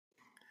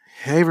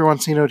Hey everyone,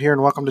 C-Note here,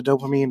 and welcome to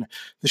Dopamine,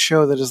 the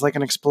show that is like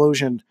an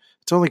explosion.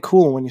 It's only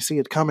cool when you see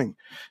it coming.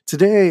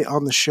 Today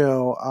on the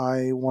show,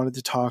 I wanted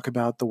to talk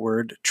about the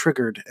word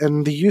triggered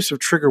and the use of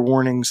trigger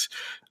warnings,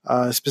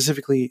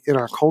 specifically in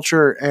our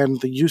culture,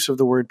 and the use of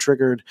the word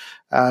triggered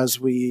as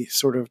we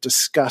sort of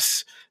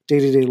discuss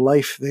day-to-day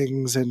life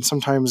things, and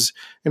sometimes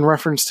in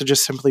reference to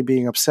just simply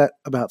being upset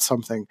about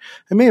something.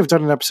 I may have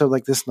done an episode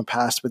like this in the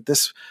past, but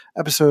this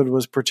episode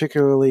was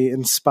particularly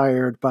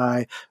inspired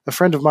by a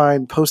friend of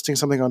mine posting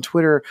something on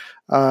Twitter,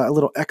 a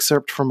little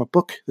excerpt from a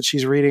book that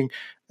she's reading,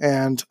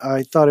 and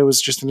I thought it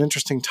was just an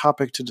interesting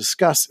topic to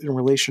discuss in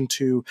relation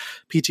to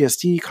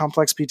PTSD,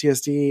 complex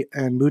PTSD,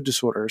 and mood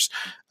disorders.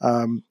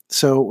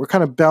 So we're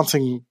kind of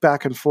bouncing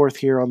back and forth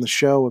here on the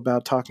show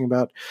about talking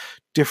about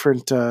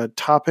different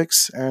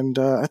topics, and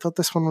I thought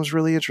this one was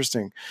really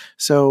interesting.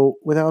 So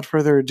without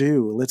further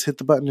ado, let's hit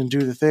the button and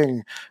do the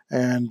thing,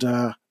 and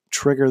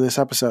trigger this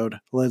episode.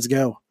 Let's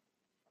go.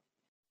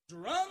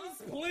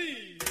 Drums,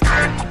 please.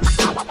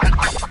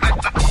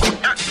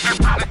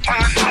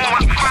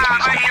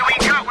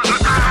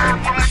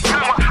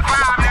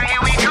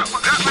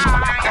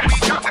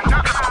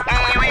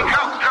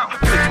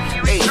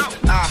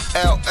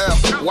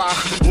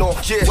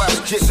 North,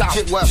 west,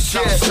 south, west,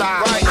 side,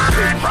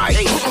 right.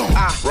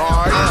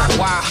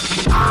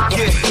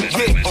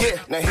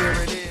 Now here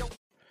it is.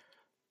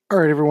 All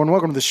right, everyone,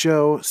 welcome to the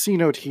show.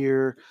 C-Note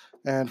here.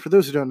 And for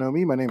those who don't know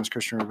me, my name is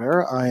Christian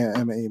Rivera. I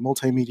am a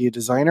multimedia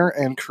designer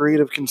and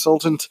creative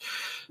consultant.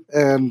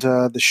 And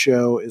the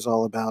show is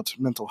all about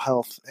mental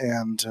health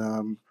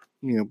and,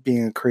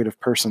 being a creative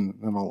person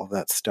and all of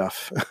that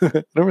stuff.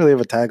 I don't really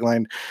have a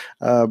tagline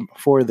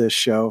for this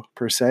show,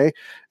 per se.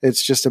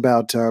 It's just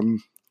about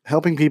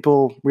helping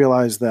people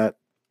realize their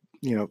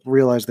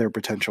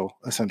potential,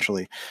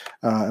 essentially,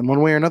 in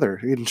one way or another,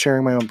 even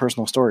sharing my own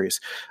personal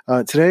stories.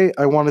 Today,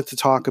 I wanted to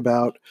talk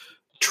about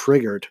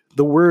triggered,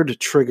 the word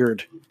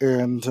triggered,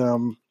 and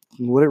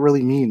what it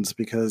really means,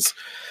 because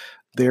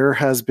there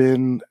has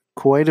been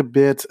quite a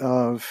bit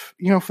of,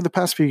 for the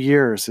past few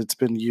years, it's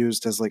been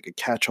used as like a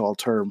catch-all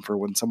term for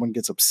when someone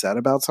gets upset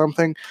about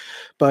something.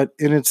 But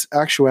in its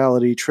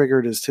actuality,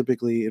 triggered is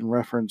typically in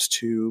reference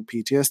to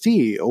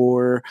PTSD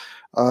or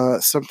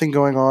something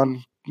going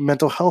on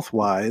mental health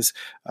wise,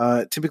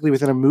 typically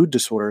within a mood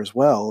disorder as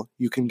well.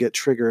 You can get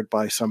triggered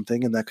by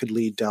something, and that could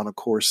lead down a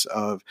course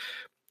of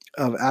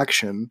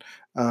action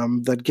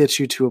that gets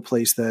you to a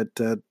place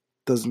that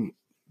doesn't,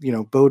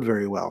 bode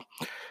very well.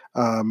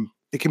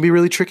 It can be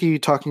really tricky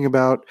talking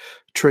about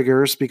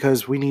triggers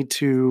because we need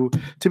to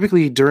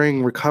typically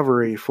during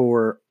recovery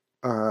for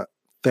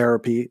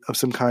therapy of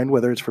some kind,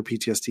 whether it's for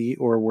PTSD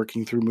or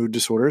working through mood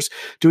disorders,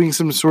 doing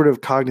some sort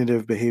of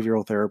cognitive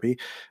behavioral therapy,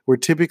 we're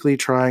typically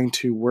trying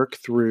to work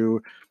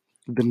through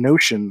the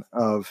notion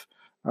of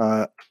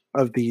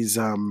these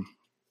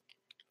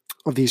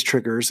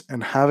triggers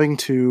and having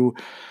to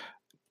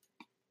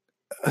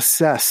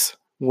assess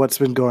what's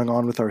been going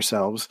on with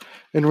ourselves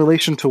in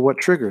relation to what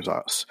triggers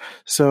us.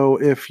 So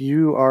if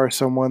you are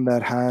someone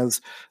that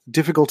has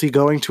difficulty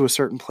going to a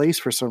certain place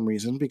for some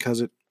reason because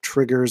it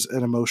triggers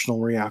an emotional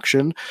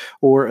reaction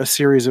or a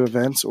series of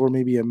events or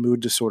maybe a mood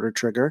disorder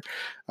trigger,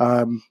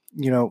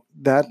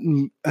 that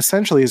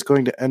essentially is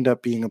going to end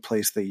up being a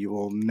place that you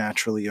will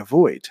naturally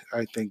avoid.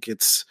 I think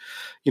it's,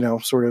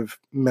 sort of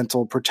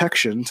mental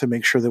protection to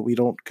make sure that we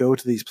don't go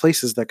to these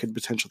places that could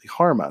potentially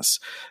harm us.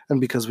 And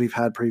because we've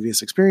had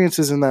previous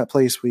experiences in that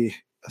place, we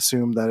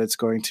assume that it's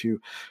going to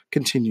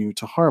continue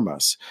to harm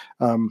us.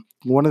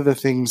 One of the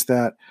things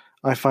that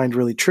I find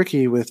really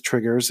tricky with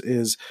triggers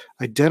is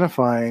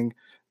identifying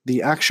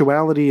the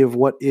actuality of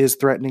what is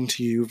threatening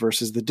to you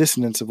versus the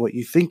dissonance of what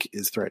you think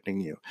is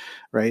threatening you,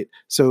 right?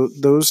 So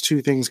those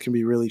two things can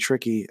be really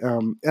tricky.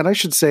 And I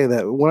should say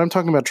that when I'm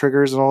talking about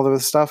triggers and all of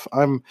this stuff,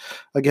 I'm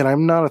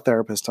not a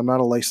therapist. I'm not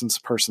a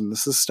licensed person.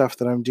 This is stuff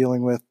that I'm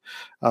dealing with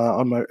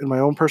in my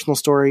own personal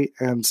story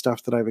and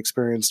stuff that I've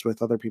experienced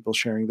with other people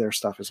sharing their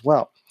stuff as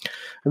well.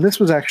 And this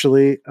was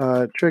actually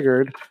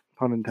triggered,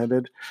 pun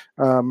intended,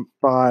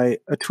 by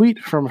a tweet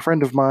from a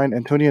friend of mine,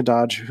 Antonia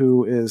Dodge,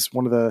 who is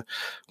one of the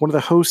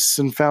hosts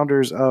and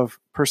founders of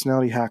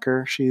Personality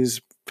Hacker. She's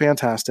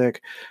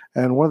fantastic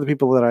and one of the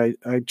people that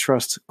I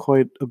trust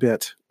quite a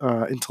bit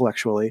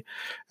intellectually,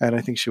 and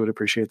I think she would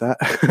appreciate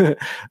that.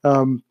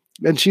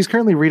 And she's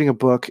currently reading a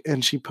book,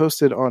 and she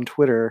posted on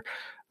Twitter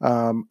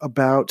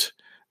about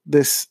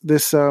this.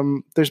 There's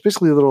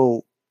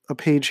basically a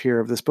page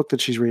here of this book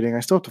that she's reading. I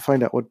still have to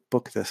find out what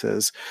book this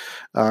is.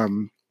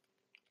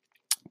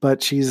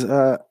 But she's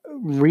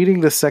reading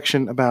this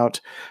section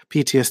about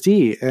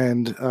PTSD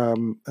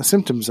and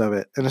symptoms of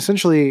it. And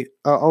essentially,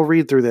 I'll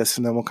read through this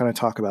and then we'll kind of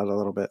talk about it a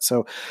little bit.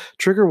 So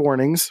trigger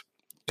warnings,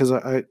 because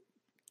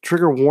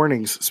trigger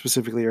warnings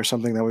specifically are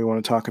something that we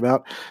want to talk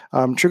about.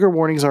 Trigger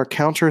warnings are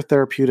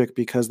counter-therapeutic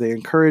because they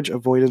encourage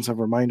avoidance of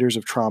reminders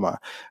of trauma,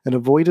 and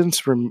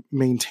avoidance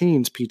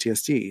maintains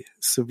PTSD.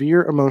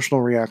 Severe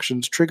emotional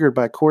reactions triggered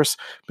by course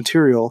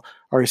material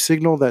are a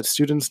signal that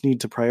students need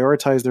to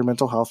prioritize their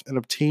mental health and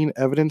obtain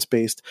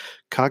evidence-based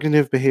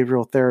cognitive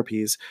behavioral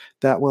therapies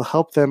that will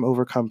help them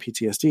overcome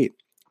PTSD.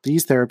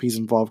 These therapies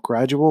involve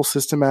gradual,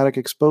 systematic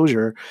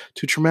exposure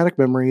to traumatic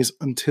memories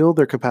until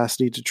their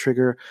capacity to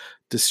trigger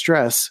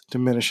distress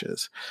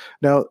diminishes.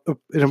 Now,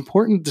 an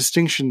important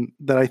distinction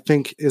that I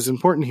think is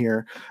important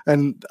here,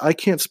 and I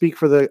can't speak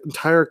for the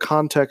entire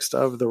context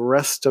of the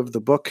rest of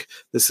the book.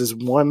 This is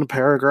one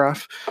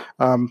paragraph.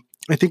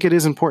 I think it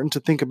is important to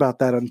think about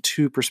that on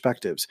two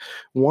perspectives.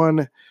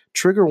 One,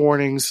 trigger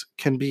warnings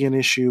can be an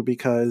issue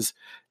because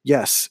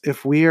yes,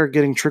 if we are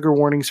getting trigger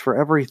warnings for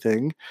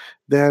everything,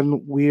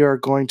 then we are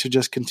going to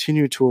just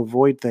continue to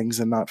avoid things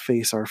and not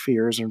face our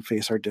fears and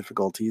face our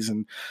difficulties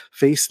and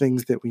face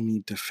things that we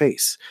need to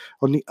face.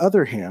 On the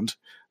other hand,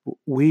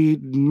 we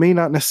may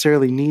not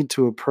necessarily need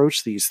to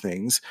approach these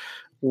things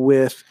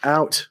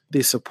without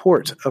the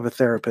support of a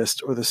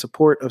therapist or the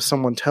support of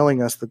someone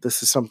telling us that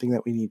this is something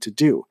that we need to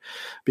do.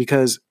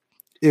 Because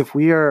if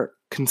we are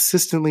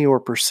consistently or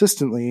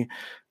persistently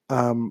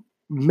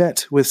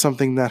met with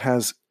something that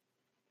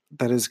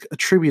is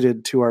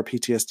attributed to our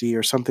PTSD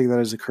or something that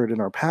has occurred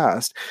in our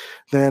past,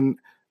 then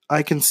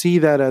I can see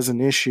that as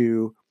an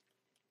issue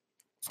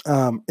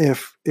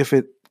if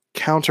it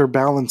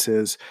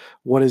counterbalances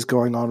what is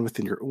going on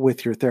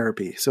with your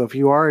therapy. So if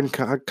you are in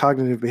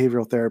cognitive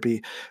behavioral therapy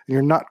and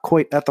you're not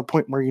quite at the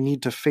point where you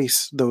need to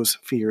face those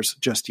fears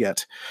just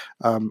yet,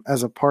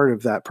 as a part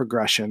of that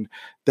progression,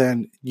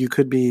 then you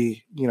could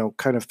be,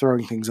 kind of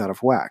throwing things out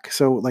of whack.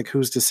 So like,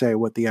 who's to say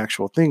what the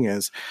actual thing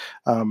is?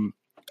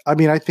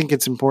 I think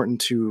it's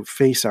important to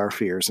face our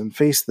fears and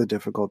face the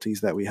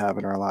difficulties that we have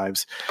in our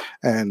lives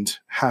and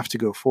have to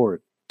go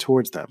forward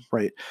towards them,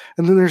 right?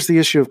 And then there's the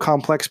issue of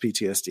complex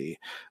PTSD,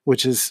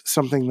 which is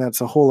something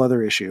that's a whole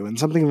other issue. And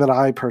something that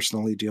I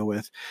personally deal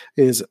with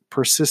is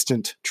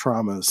persistent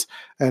traumas.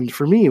 And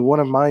for me,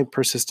 one of my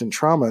persistent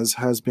traumas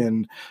has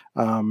been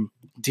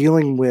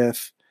dealing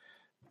with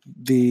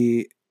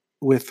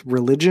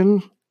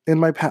religion in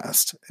my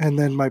past and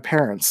then my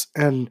parents.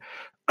 And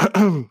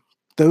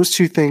those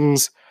two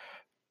things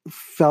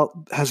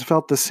has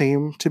felt the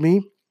same to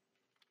me,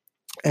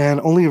 and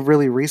only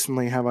really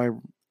recently have I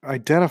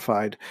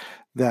identified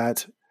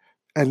that,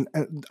 and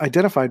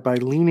identified by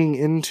leaning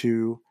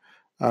into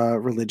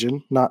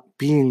religion, not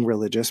being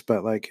religious,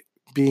 but like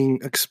being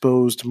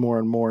exposed more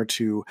and more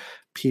to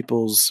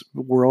people's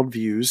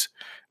worldviews,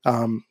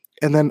 and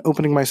then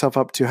opening myself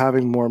up to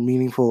having more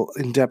meaningful,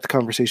 in-depth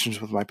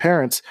conversations with my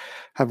parents,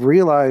 have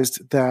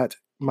realized that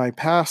my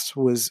past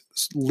was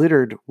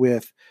littered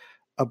with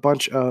a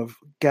bunch of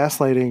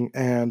gaslighting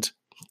and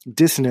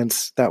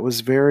dissonance that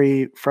was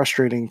very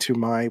frustrating to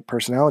my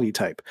personality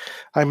type.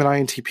 I'm an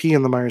INTP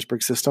in the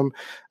Myers-Briggs system,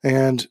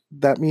 and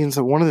that means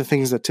that one of the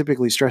things that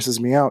typically stresses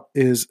me out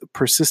is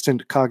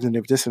persistent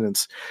cognitive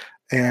dissonance.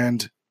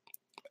 And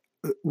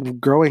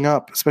growing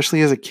up,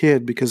 especially as a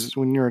kid, because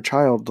when you're a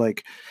child,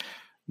 like,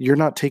 you're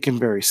not taken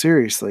very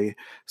seriously.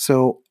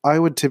 So I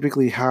would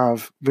typically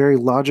have very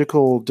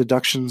logical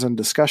deductions and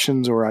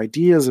discussions or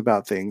ideas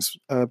about things,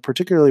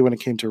 particularly when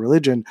it came to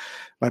religion.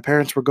 My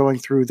parents were going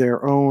through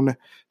their own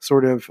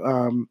sort of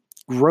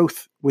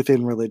growth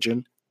within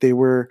religion. They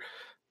were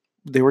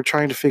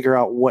trying to figure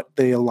out what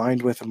they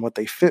aligned with and what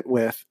they fit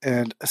with.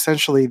 And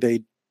essentially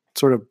they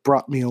sort of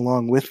brought me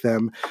along with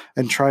them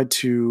and tried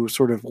to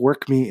sort of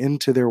work me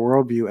into their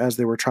worldview as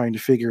they were trying to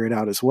figure it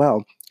out as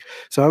well.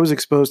 So I was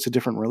exposed to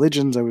different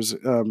religions. I was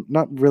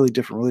not really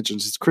different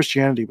religions. It's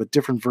Christianity, but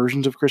different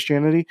versions of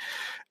Christianity.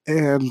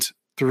 And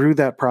through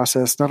that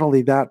process, not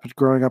only that, but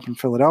growing up in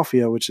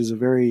Philadelphia, which is a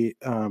very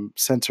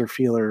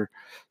censor-feeler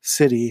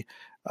city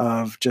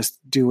of just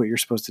do what you're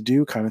supposed to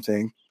do kind of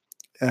thing,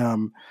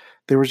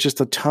 there was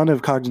just a ton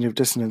of cognitive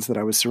dissonance that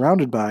I was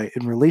surrounded by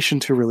in relation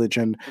to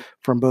religion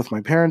from both my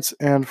parents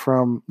and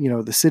from,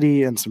 the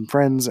city and some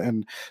friends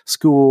and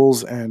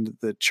schools and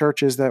the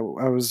churches that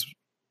I was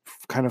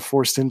kind of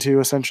forced into,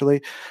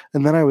 essentially.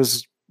 And then I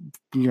was,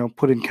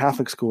 put in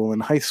Catholic school in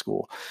high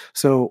school.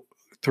 So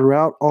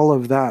throughout all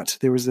of that,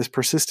 there was this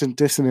persistent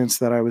dissonance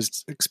that I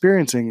was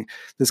experiencing,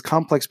 this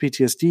complex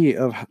PTSD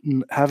of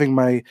having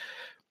my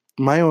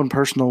own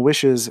personal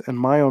wishes and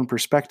my own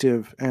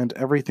perspective and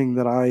everything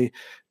that I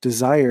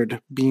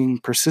desired being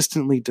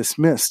persistently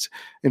dismissed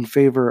in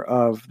favor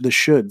of the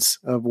shoulds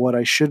of what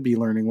I should be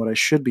learning, what I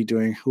should be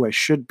doing, who I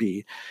should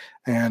be,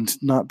 and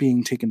not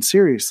being taken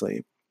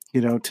seriously.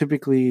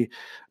 Typically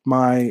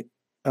my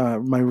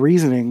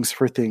reasonings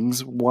for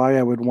things, why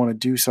I would want to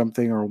do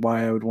something or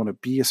why I would want to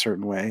be a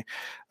certain way,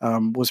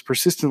 was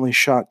persistently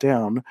shot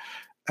down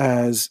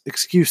as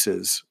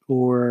excuses,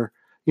 or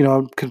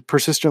could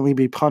persistently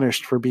be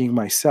punished for being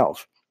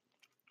myself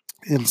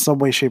in some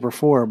way, shape, or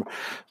form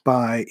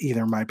by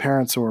either my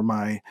parents or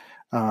my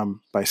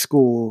by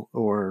school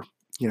or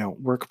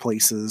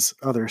workplaces,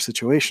 other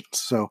situations.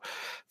 So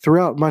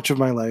throughout much of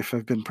my life,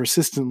 I've been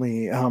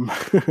persistently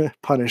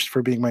punished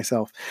for being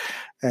myself.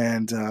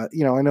 And,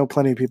 I know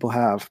plenty of people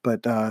have,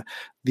 but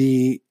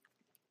the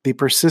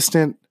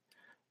persistent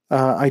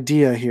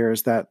idea here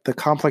is that the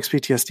complex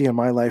PTSD in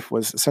my life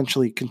was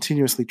essentially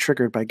continuously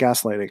triggered by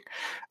gaslighting.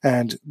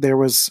 And there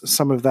was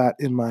some of that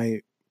in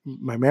my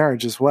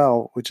marriage as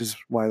well, which is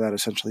why that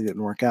essentially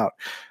didn't work out.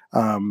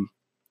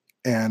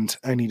 And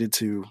I needed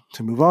to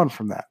move on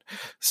from that.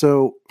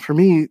 So for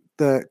me,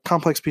 the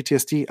complex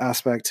PTSD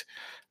aspect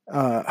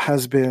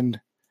has been,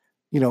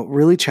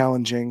 really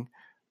challenging,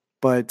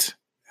 but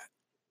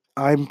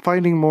I'm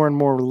finding more and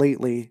more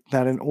lately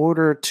that in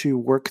order to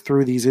work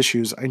through these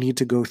issues, I need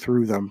to go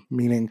through them,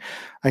 meaning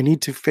I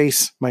need to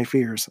face my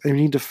fears. I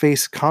need to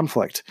face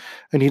conflict.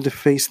 I need to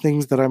face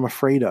things that I'm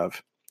afraid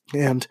of.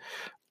 And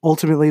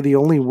ultimately, the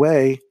only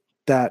way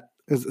that,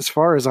 as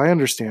far as I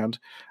understand,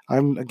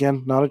 I'm,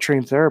 again, not a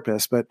trained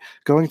therapist, but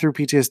going through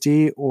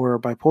PTSD or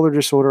bipolar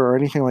disorder or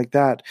anything like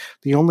that,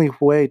 the only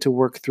way to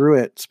work through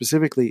it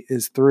specifically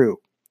is through.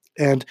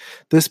 And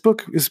this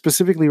book is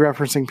specifically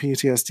referencing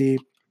PTSD.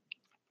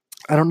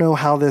 I don't know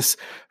how this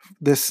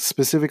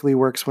specifically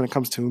works when it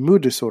comes to a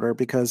mood disorder,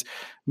 because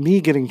me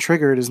getting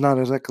triggered is not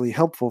exactly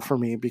helpful for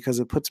me because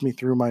it puts me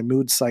through my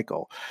mood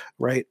cycle,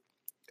 right?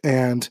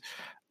 And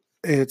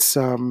it's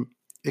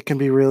it can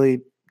be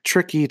really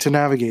tricky to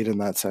navigate in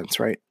that sense,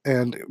 right?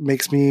 And it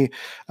makes me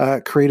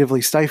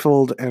creatively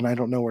stifled, and I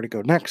don't know where to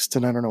go next,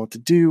 and I don't know what to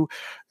do,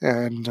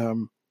 and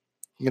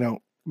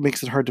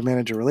makes it hard to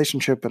manage a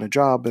relationship and a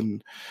job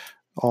and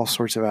all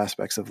sorts of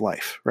aspects of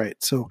life, right?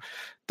 So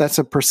that's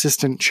a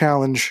persistent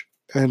challenge,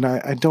 and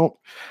I don't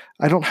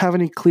have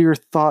any clear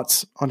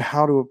thoughts on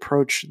how to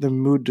approach the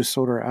mood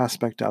disorder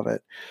aspect of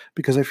it,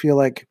 because I feel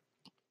like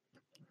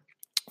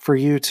for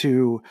you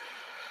to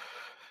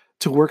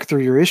work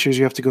through your issues,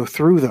 you have to go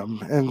through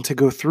them. And to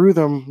go through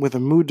them with a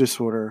mood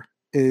disorder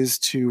is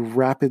to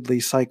rapidly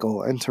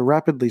cycle. And to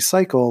rapidly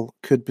cycle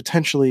could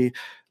potentially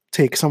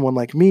take someone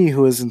like me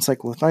who is in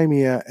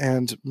cyclothymia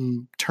and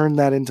turn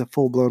that into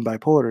full-blown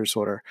bipolar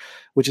disorder,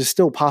 which is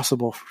still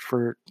possible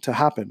to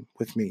happen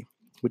with me,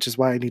 which is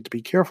why I need to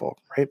be careful,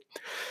 right?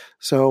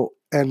 So,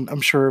 and I'm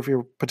sure if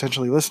you're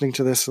potentially listening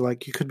to this,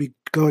 like, you could be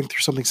going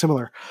through something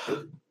similar.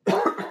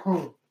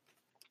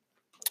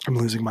 I'm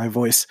losing my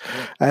voice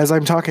as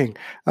I'm talking.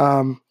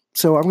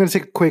 So I'm going to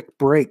take a quick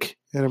break,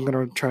 and I'm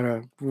going to try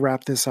to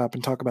wrap this up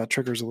and talk about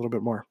triggers a little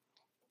bit more.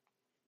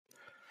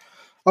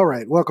 All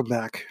right, welcome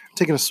back.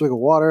 Taking a swig of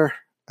water.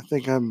 I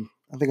think I'm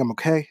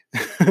okay.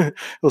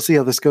 We'll see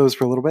how this goes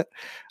for a little bit.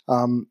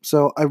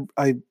 So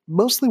I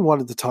mostly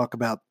wanted to talk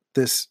about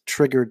this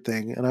triggered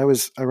thing, and I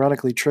was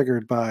ironically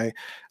triggered by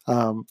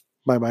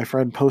my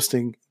friend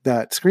posting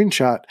that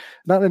screenshot,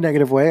 not in a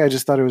negative way. I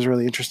just thought it was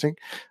really interesting.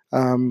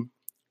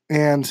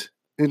 And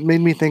it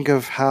made me think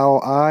of how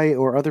I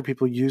or other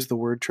people use the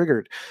word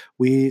triggered.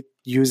 We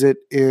use it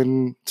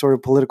in sort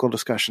of political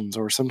discussions,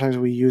 or sometimes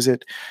we use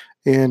it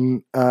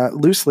in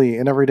loosely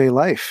in everyday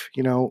life,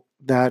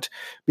 that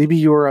maybe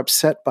you're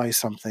upset by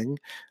something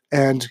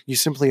and you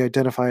simply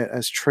identify it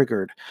as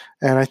triggered.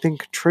 And I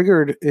think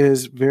triggered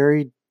is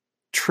very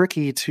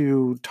tricky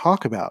to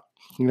talk about.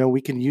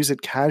 We can use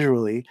it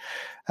casually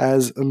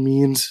as a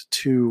means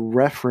to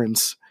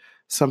reference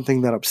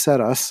something that upset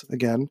us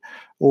again,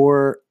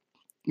 or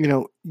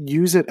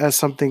use it as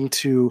something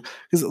to,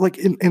 because like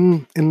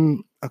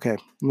okay,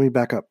 let me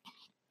back up.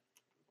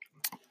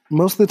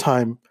 Most of the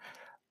time,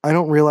 I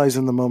don't realize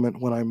in the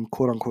moment when I'm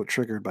quote unquote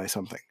triggered by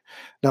something.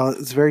 Now,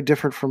 it's very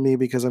different for me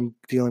because I'm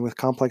dealing with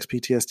complex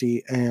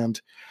PTSD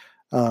and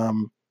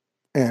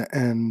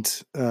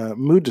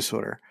mood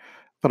disorder.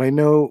 But I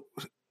know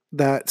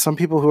that some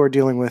people who are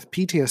dealing with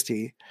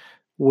PTSD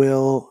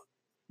will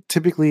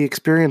typically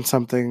experience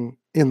something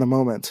in the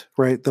moment,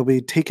 right? They'll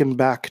be taken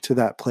back to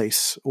that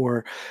place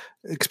or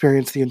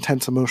experience the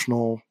intense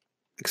emotional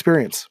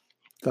experience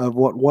of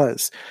what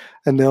was,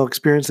 and they'll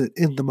experience it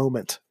in the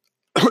moment.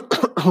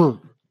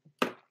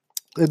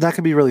 And that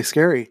can be really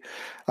scary,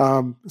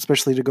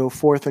 especially to go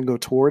forth and go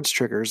towards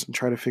triggers and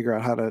try to figure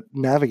out how to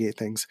navigate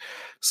things.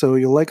 So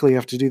you'll likely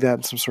have to do that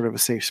in some sort of a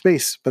safe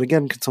space. But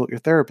again, consult your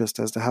therapist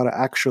as to how to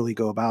actually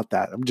go about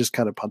that. I'm just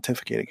kind of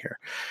pontificating here.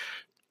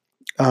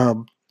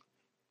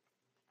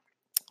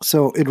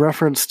 So in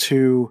reference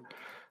to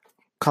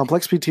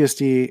complex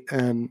PTSD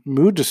and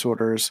mood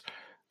disorders,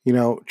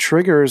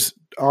 triggers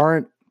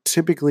aren't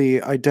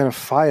typically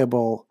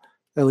identifiable,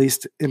 at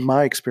least in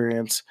my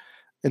experience,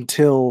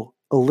 until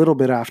a little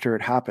bit after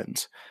it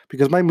happens,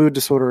 because my mood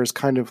disorder is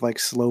kind of like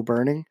slow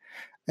burning.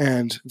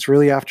 And it's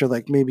really after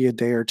like maybe a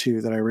day or two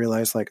that I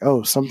realized like,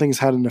 oh, something's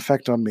had an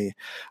effect on me.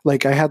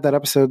 Like I had that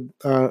episode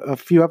a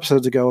few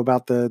episodes ago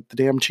about the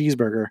damn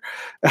cheeseburger.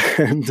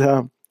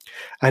 And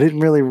I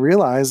didn't really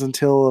realize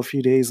until a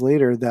few days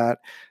later that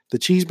the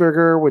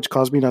cheeseburger, which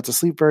caused me not to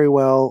sleep very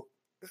well,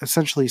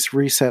 essentially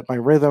reset my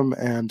rhythm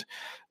and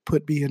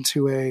put me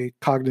into a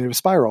cognitive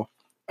spiral.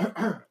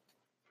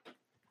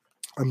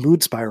 A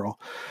mood spiral.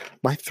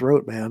 My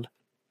throat, man.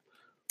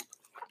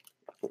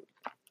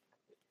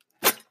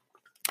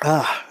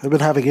 I've been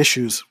having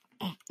issues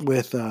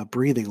with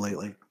breathing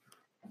lately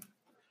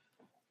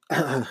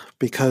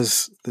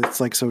because it's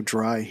like so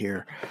dry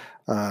here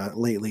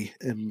lately,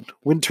 and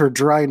winter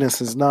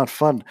dryness is not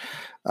fun.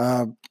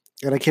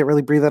 And I can't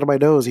really breathe out of my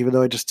nose, even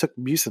though I just took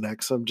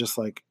Mucinex. I'm just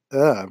like,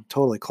 I'm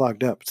totally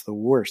clogged up. It's the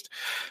worst.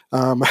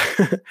 Um,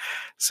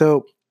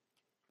 so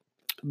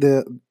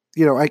I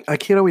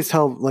can't always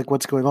tell like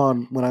what's going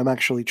on when I'm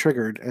actually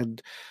triggered, and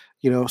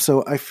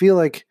so I feel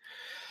like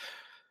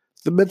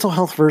the mental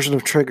health version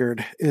of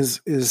triggered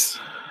is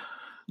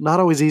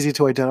not always easy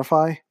to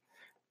identify,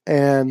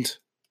 and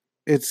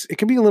it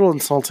can be a little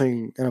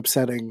insulting and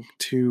upsetting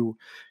to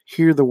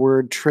hear the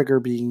word trigger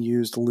being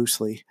used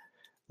loosely.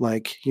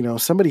 Like,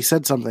 somebody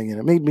said something and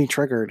it made me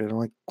triggered, and I'm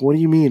like, what do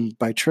you mean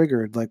by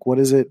triggered? Like, what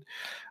is it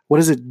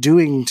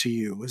doing to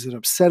you? Is it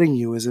upsetting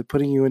you? Is it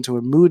putting you into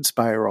a mood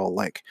spiral?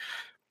 Like,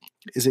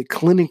 is it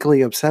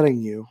clinically upsetting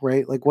you,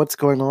 right? Like, what's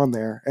going on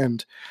there?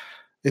 And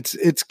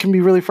it can be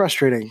really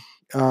frustrating,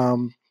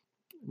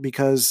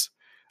 because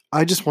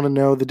I just want to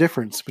know the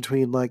difference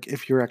between, like,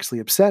 if you're actually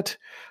upset,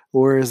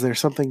 or is there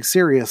something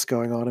serious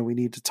going on and we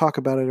need to talk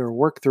about it or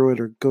work through it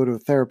or go to a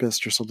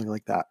therapist or something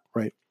like that,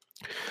 right?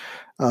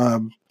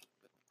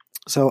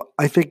 So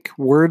I think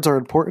words are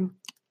important.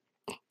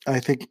 I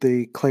think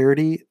the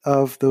clarity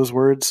of those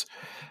words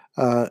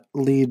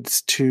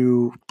leads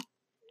to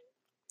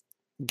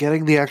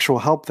getting the actual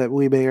help that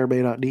we may or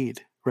may not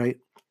need, right?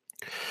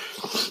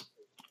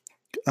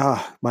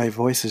 My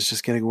voice is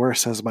just getting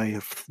worse as my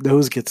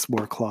nose gets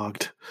more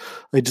clogged.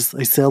 I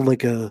sound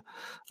like a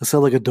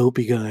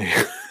dopey guy.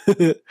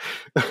 I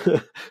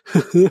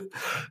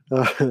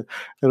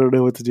don't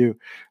know what to do.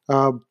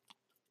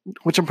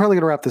 Which I'm probably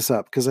going to wrap this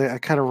up because I've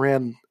kind of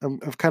run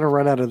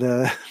out of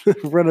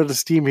run out of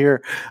steam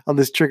here on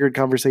this triggered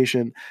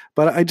conversation.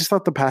 But I just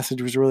thought the passage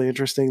was really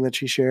interesting that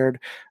she shared,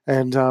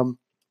 and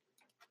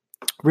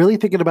really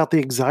thinking about the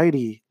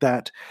anxiety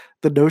that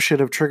the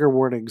notion of trigger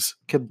warnings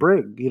can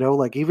bring.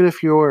 Like, even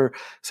if you're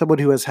someone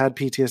who has had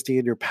PTSD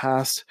in your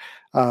past,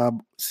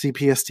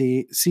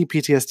 CPTSD,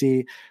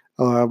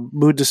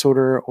 mood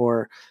disorder,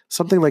 or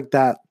something like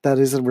that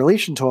is in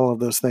relation to all of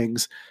those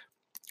things.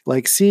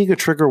 Like, seeing a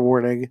trigger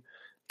warning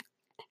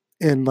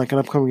in like an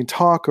upcoming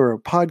talk or a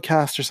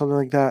podcast or something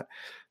like that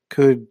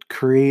could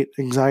create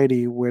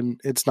anxiety when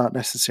it's not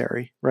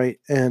necessary, right?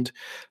 And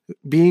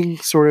being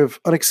sort of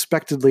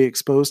unexpectedly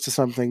exposed to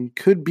something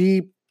could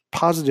be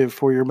positive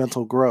for your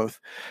mental growth.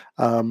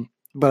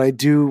 But I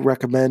do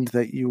recommend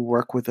that you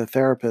work with a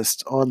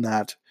therapist on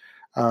that,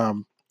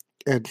 and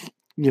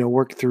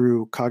work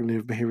through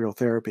cognitive behavioral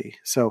therapy.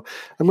 So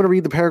I'm going to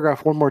read the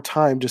paragraph one more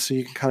time just so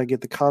you can kind of get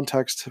the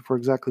context for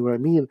exactly what I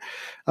mean.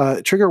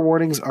 Trigger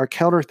warnings are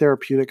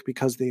counter-therapeutic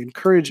because they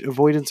encourage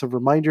avoidance of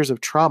reminders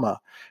of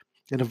trauma,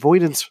 and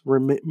avoidance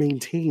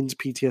maintains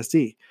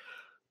PTSD.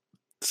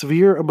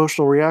 Severe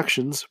emotional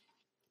reactions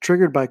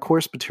triggered by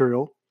course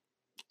material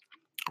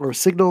or a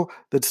signal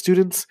that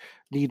students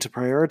need to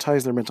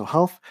prioritize their mental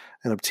health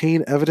and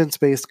obtain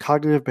evidence-based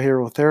cognitive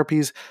behavioral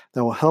therapies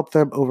that will help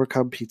them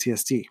overcome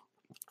PTSD.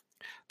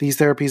 These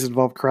therapies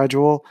involve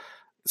gradual,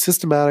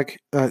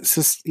 systematic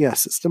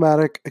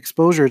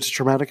exposure to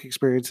traumatic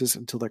experiences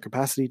until their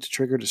capacity to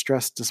trigger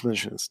distress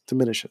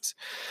diminishes.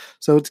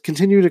 So it's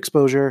continued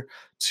exposure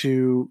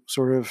to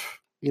sort of,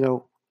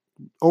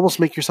 almost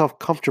make yourself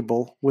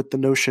comfortable with the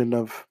notion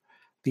of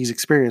these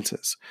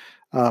experiences.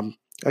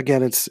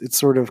 Again, it's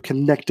sort of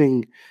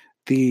connecting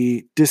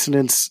the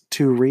dissonance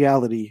to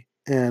reality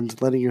and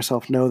letting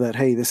yourself know that,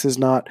 hey, this is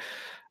not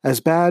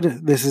as bad.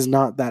 This is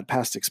not that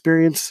past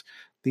experience.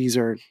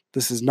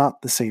 This is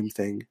not the same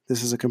thing.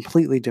 This is a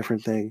completely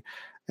different thing.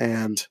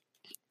 And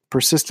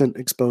persistent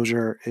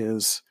exposure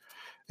is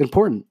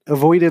important.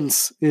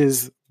 Avoidance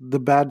is the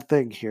bad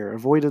thing here.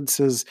 Avoidance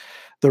is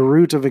the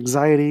root of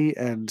anxiety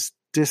and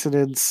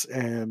dissonance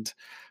and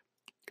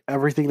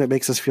everything that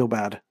makes us feel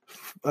bad.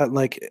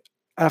 Like,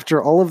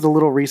 after all of the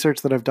little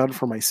research that I've done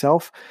for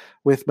myself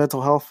with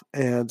mental health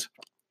and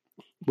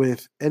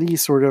with any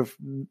sort of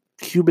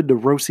human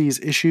neuroses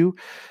issue,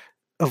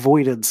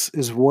 avoidance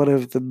is one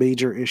of the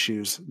major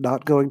issues.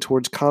 Not going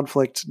towards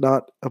conflict,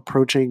 not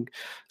approaching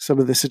some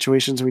of the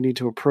situations we need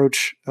to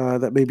approach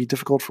that may be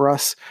difficult for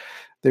us.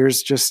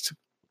 There's just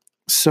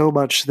so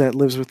much that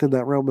lives within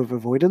that realm of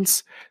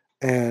avoidance,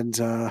 and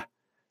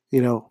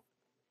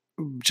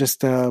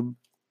just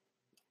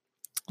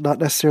not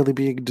necessarily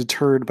being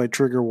deterred by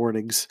trigger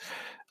warnings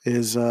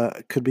is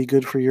could be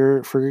good for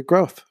your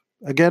growth.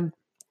 Again,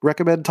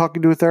 recommend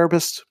talking to a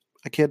therapist.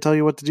 I can't tell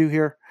you what to do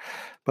here,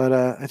 but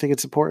I think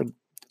it's important.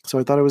 So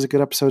I thought it was a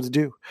good episode to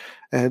do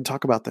and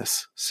talk about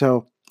this.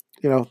 So,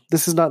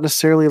 this is not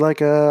necessarily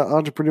like a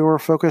entrepreneur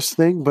focused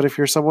thing, but if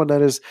you're someone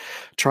that is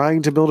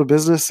trying to build a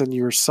business and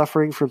you're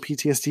suffering from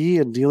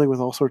PTSD and dealing with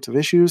all sorts of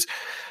issues,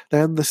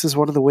 then this is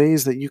one of the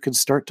ways that you can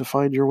start to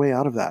find your way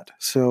out of that.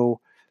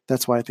 So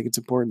that's why I think it's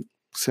important.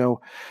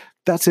 So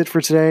that's it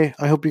for today.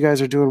 I hope you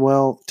guys are doing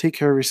well. Take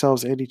care of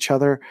yourselves and each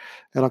other,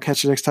 and I'll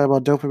catch you next time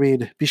on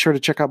Dopamine. Be sure to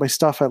check out my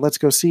stuff at Let's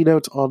Go C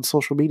Note on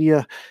social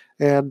media,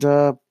 and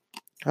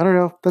I don't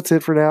know. That's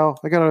it for now.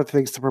 I got other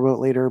things to promote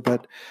later,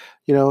 but,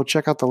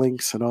 check out the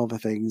links and all the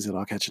things, and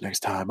I'll catch you next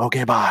time.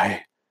 Okay,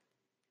 bye.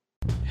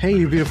 Hey,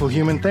 you beautiful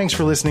human. Thanks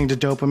for listening to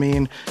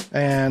Dopamine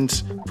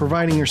and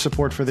providing your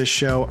support for this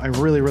show. I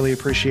really, really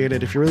appreciate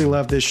it. If you really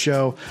love this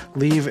show,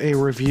 leave a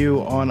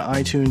review on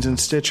iTunes and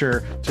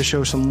Stitcher to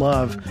show some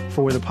love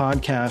for the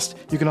podcast.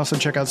 You can also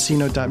check out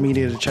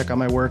cnote.media to check out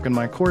my work and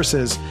my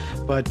courses.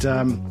 But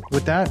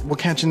with that, we'll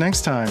catch you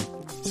next time.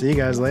 See you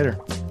guys later.